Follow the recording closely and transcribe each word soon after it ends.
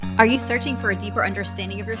Are you searching for a deeper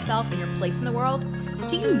understanding of yourself and your place in the world?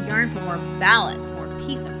 Do you yearn for more balance, more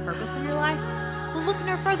peace, and purpose in your life? Well, look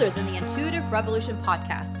no further than the Intuitive Revolution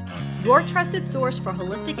podcast, your trusted source for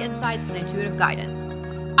holistic insights and intuitive guidance.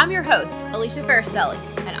 I'm your host, Alicia Faracelli,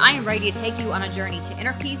 and I am ready to take you on a journey to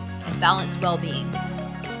inner peace and balanced well-being.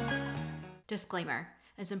 Disclaimer.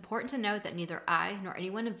 It's important to note that neither I nor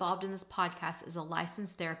anyone involved in this podcast is a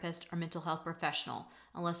licensed therapist or mental health professional,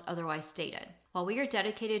 unless otherwise stated. While we are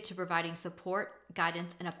dedicated to providing support,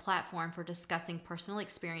 guidance, and a platform for discussing personal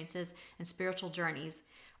experiences and spiritual journeys,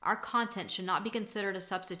 our content should not be considered a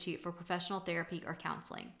substitute for professional therapy or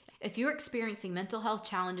counseling. If you're experiencing mental health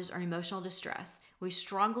challenges or emotional distress, we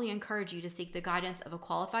strongly encourage you to seek the guidance of a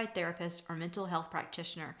qualified therapist or mental health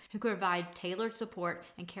practitioner who can provide tailored support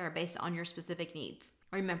and care based on your specific needs.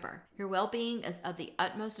 Remember, your well-being is of the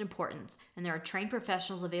utmost importance, and there are trained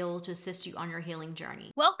professionals available to assist you on your healing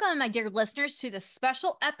journey. Welcome, my dear listeners, to this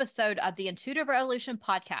special episode of the Intuitive Revolution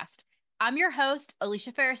podcast. I'm your host,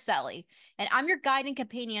 Alicia Faracelli, and I'm your guide and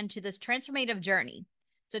companion to this transformative journey.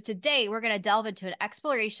 So today, we're going to delve into an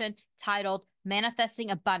exploration titled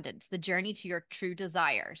Manifesting Abundance, the Journey to Your True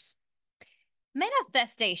Desires.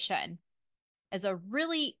 Manifestation is a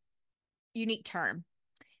really unique term.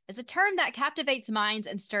 It's a term that captivates minds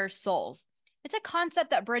and stirs souls. It's a concept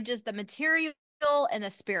that bridges the material and the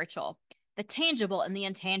spiritual, the tangible and the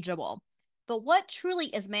intangible. But what truly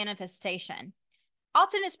is manifestation?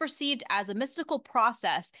 Often it's perceived as a mystical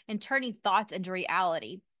process in turning thoughts into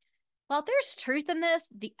reality. While there's truth in this,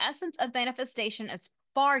 the essence of manifestation is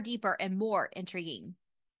far deeper and more intriguing.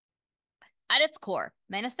 At its core,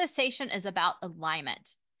 manifestation is about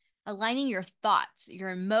alignment. Aligning your thoughts,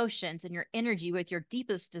 your emotions, and your energy with your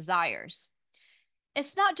deepest desires.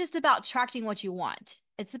 It's not just about attracting what you want.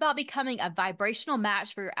 It's about becoming a vibrational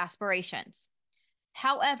match for your aspirations.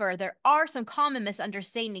 However, there are some common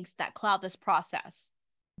misunderstandings that cloud this process.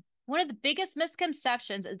 One of the biggest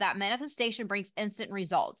misconceptions is that manifestation brings instant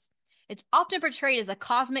results. It's often portrayed as a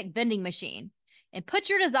cosmic vending machine. And put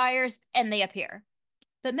your desires and they appear.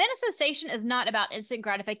 But manifestation is not about instant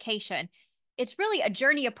gratification. It's really a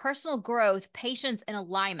journey of personal growth, patience, and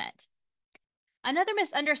alignment. Another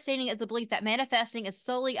misunderstanding is the belief that manifesting is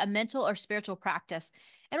solely a mental or spiritual practice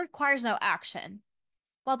and requires no action.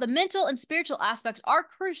 While the mental and spiritual aspects are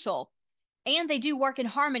crucial, and they do work in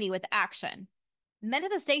harmony with action,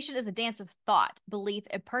 manifestation is a dance of thought, belief,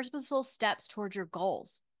 and purposeful steps towards your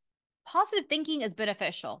goals. Positive thinking is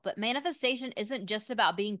beneficial, but manifestation isn't just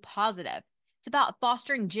about being positive. It's about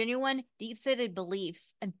fostering genuine, deep-seated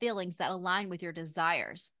beliefs and feelings that align with your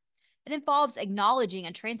desires. It involves acknowledging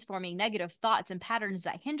and transforming negative thoughts and patterns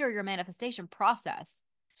that hinder your manifestation process.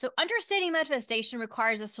 So understanding manifestation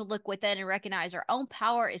requires us to look within and recognize our own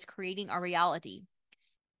power is creating our reality.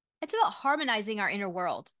 It's about harmonizing our inner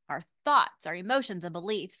world, our thoughts, our emotions, and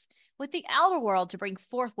beliefs with the outer world to bring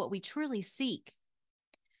forth what we truly seek.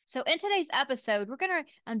 So in today's episode, we're going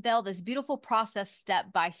to unveil this beautiful process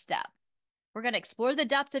step by step. We're going to explore the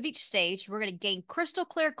depths of each stage. We're going to gain crystal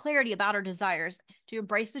clear clarity about our desires to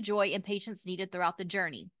embrace the joy and patience needed throughout the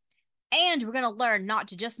journey. And we're going to learn not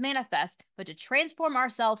to just manifest, but to transform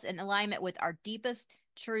ourselves in alignment with our deepest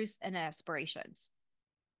truths and aspirations.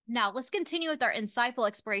 Now, let's continue with our insightful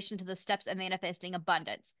exploration to the steps of manifesting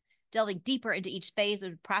abundance, delving deeper into each phase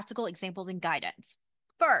with practical examples and guidance.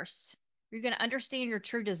 First, you're going to understand your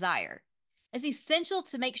true desire. It's essential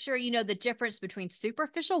to make sure you know the difference between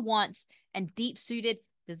superficial wants and deep-suited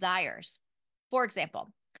desires. For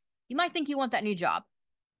example, you might think you want that new job,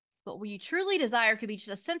 but what you truly desire could be just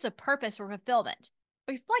a sense of purpose or fulfillment.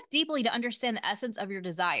 Reflect deeply to understand the essence of your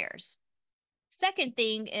desires. Second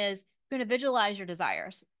thing is you're going to visualize your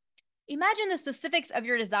desires. Imagine the specifics of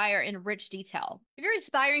your desire in rich detail. If you're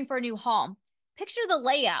aspiring for a new home, picture the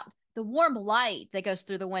layout, the warm light that goes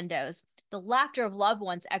through the windows, the laughter of loved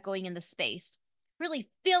ones echoing in the space. Really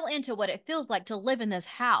feel into what it feels like to live in this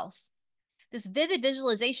house. This vivid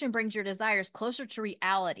visualization brings your desires closer to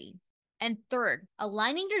reality. And third,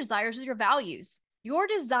 aligning your desires with your values. Your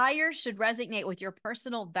desires should resonate with your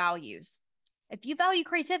personal values. If you value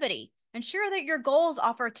creativity, ensure that your goals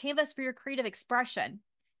offer a canvas for your creative expression.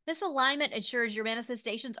 This alignment ensures your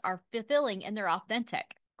manifestations are fulfilling and they're authentic.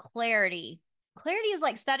 Clarity. Clarity is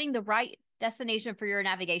like setting the right destination for your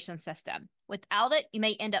navigation system. Without it, you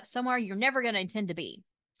may end up somewhere you're never going to intend to be.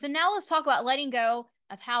 So now let's talk about letting go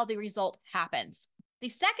of how the result happens. The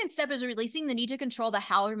second step is releasing the need to control the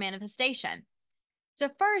how of manifestation. So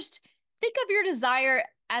first, think of your desire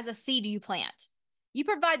as a seed you plant. You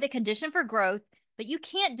provide the condition for growth, but you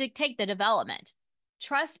can't dictate the development.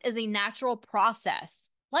 Trust is a natural process.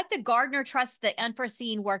 Like the gardener trusts the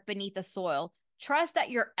unforeseen work beneath the soil, Trust that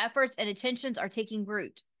your efforts and intentions are taking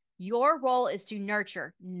root. Your role is to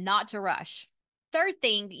nurture, not to rush. Third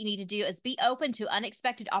thing you need to do is be open to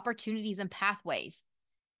unexpected opportunities and pathways.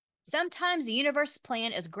 Sometimes the universe's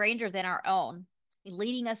plan is grander than our own,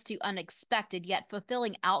 leading us to unexpected yet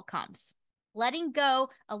fulfilling outcomes. Letting go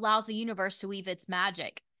allows the universe to weave its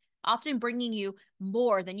magic, often bringing you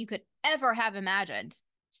more than you could ever have imagined.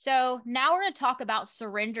 So now we're going to talk about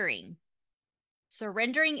surrendering.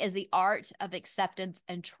 Surrendering is the art of acceptance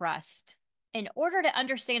and trust. In order to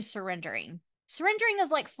understand surrendering, surrendering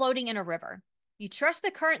is like floating in a river. You trust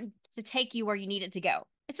the current to take you where you need it to go.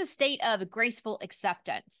 It's a state of graceful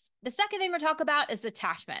acceptance. The second thing we're going to talk about is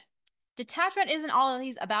detachment. Detachment isn't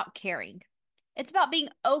always about caring. It's about being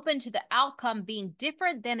open to the outcome being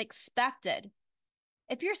different than expected.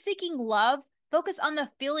 If you're seeking love, focus on the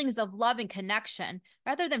feelings of love and connection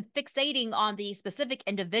rather than fixating on the specific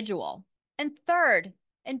individual. And third,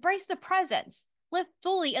 embrace the presence. Live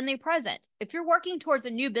fully in the present. If you're working towards a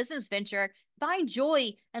new business venture, find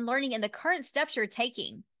joy and learning in the current steps you're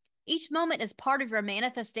taking. Each moment is part of your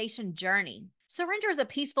manifestation journey. Surrender is a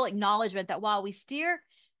peaceful acknowledgement that while we steer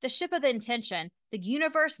the ship of the intention, the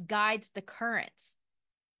universe guides the currents.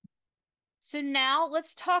 So now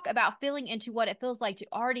let's talk about feeling into what it feels like to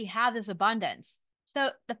already have this abundance. So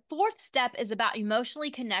the fourth step is about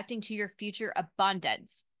emotionally connecting to your future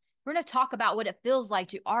abundance. We're going to talk about what it feels like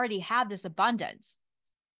to already have this abundance.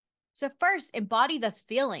 So first, embody the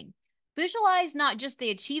feeling. Visualize not just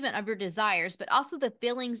the achievement of your desires, but also the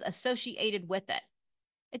feelings associated with it.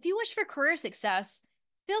 If you wish for career success,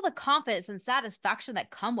 feel the confidence and satisfaction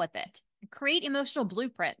that come with it. Create emotional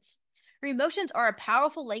blueprints. Your emotions are a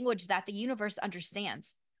powerful language that the universe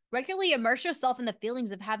understands. Regularly immerse yourself in the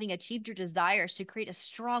feelings of having achieved your desires to create a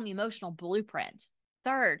strong emotional blueprint.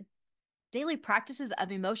 Third, daily practices of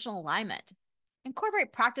emotional alignment.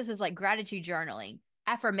 Incorporate practices like gratitude journaling,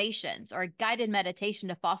 affirmations, or guided meditation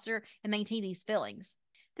to foster and maintain these feelings.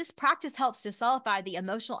 This practice helps to solidify the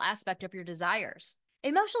emotional aspect of your desires.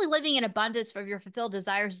 Emotionally living in abundance for your fulfilled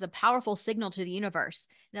desires is a powerful signal to the universe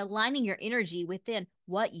and aligning your energy within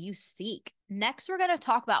what you seek. Next, we're going to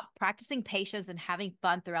talk about practicing patience and having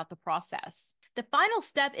fun throughout the process. The final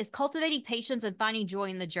step is cultivating patience and finding joy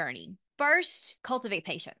in the journey. First, cultivate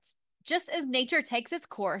patience. Just as nature takes its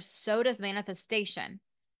course, so does manifestation.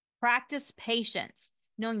 Practice patience,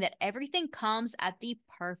 knowing that everything comes at the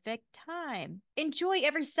perfect time. Enjoy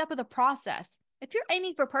every step of the process. If you're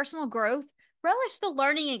aiming for personal growth, relish the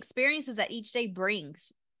learning and experiences that each day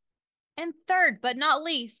brings. And third, but not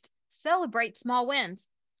least, celebrate small wins.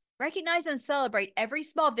 Recognize and celebrate every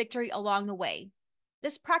small victory along the way.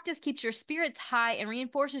 This practice keeps your spirits high and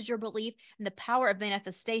reinforces your belief in the power of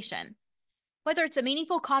manifestation. Whether it's a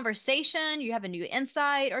meaningful conversation, you have a new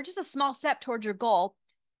insight, or just a small step towards your goal,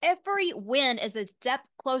 every win is a step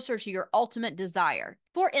closer to your ultimate desire.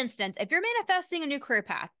 For instance, if you're manifesting a new career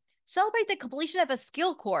path, celebrate the completion of a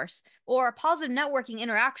skill course or a positive networking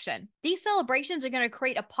interaction. These celebrations are going to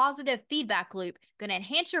create a positive feedback loop, going to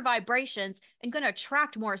enhance your vibrations, and going to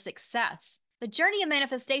attract more success. The journey of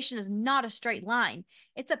manifestation is not a straight line.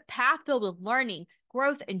 It's a path filled with learning,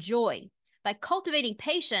 growth, and joy. By cultivating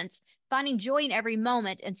patience, finding joy in every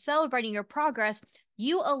moment, and celebrating your progress,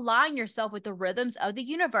 you align yourself with the rhythms of the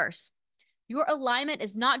universe. Your alignment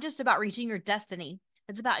is not just about reaching your destiny.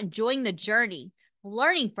 It's about enjoying the journey,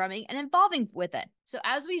 learning from it, and evolving with it. So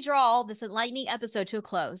as we draw this enlightening episode to a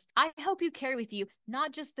close, I hope you carry with you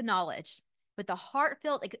not just the knowledge, but the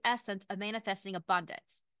heartfelt essence of manifesting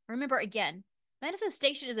abundance. Remember again,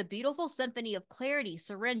 manifestation is a beautiful symphony of clarity,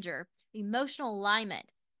 surrender, emotional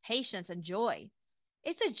alignment, patience, and joy.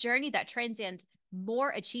 It's a journey that transcends more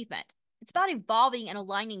achievement. It's about evolving and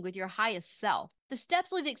aligning with your highest self. The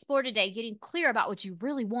steps we've explored today, getting clear about what you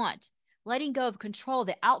really want, letting go of control of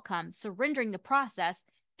the outcome, surrendering the process,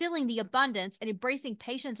 feeling the abundance, and embracing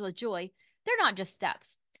patience with joy, they're not just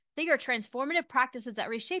steps. They are transformative practices that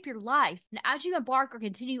reshape your life. And as you embark or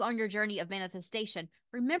continue on your journey of manifestation,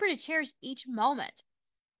 remember to cherish each moment.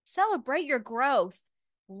 Celebrate your growth,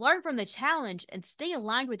 learn from the challenge, and stay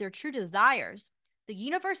aligned with your true desires. The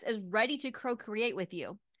universe is ready to co-create with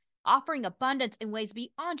you, offering abundance in ways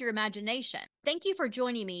beyond your imagination. Thank you for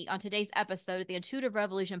joining me on today's episode of the Intuitive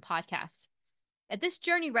Revolution podcast. If this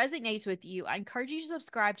journey resonates with you, I encourage you to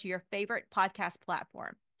subscribe to your favorite podcast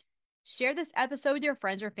platform. Share this episode with your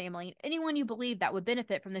friends or family and anyone you believe that would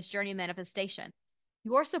benefit from this journey of manifestation.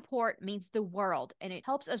 Your support means the world, and it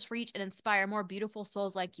helps us reach and inspire more beautiful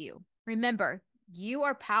souls like you. Remember, you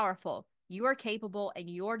are powerful, you are capable, and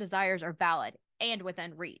your desires are valid and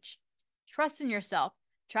within reach. Trust in yourself,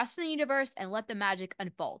 trust in the universe, and let the magic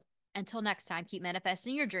unfold. Until next time, keep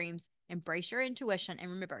manifesting your dreams, embrace your intuition, and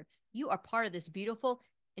remember, you are part of this beautiful,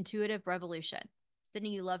 intuitive revolution.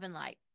 Sending you love and light.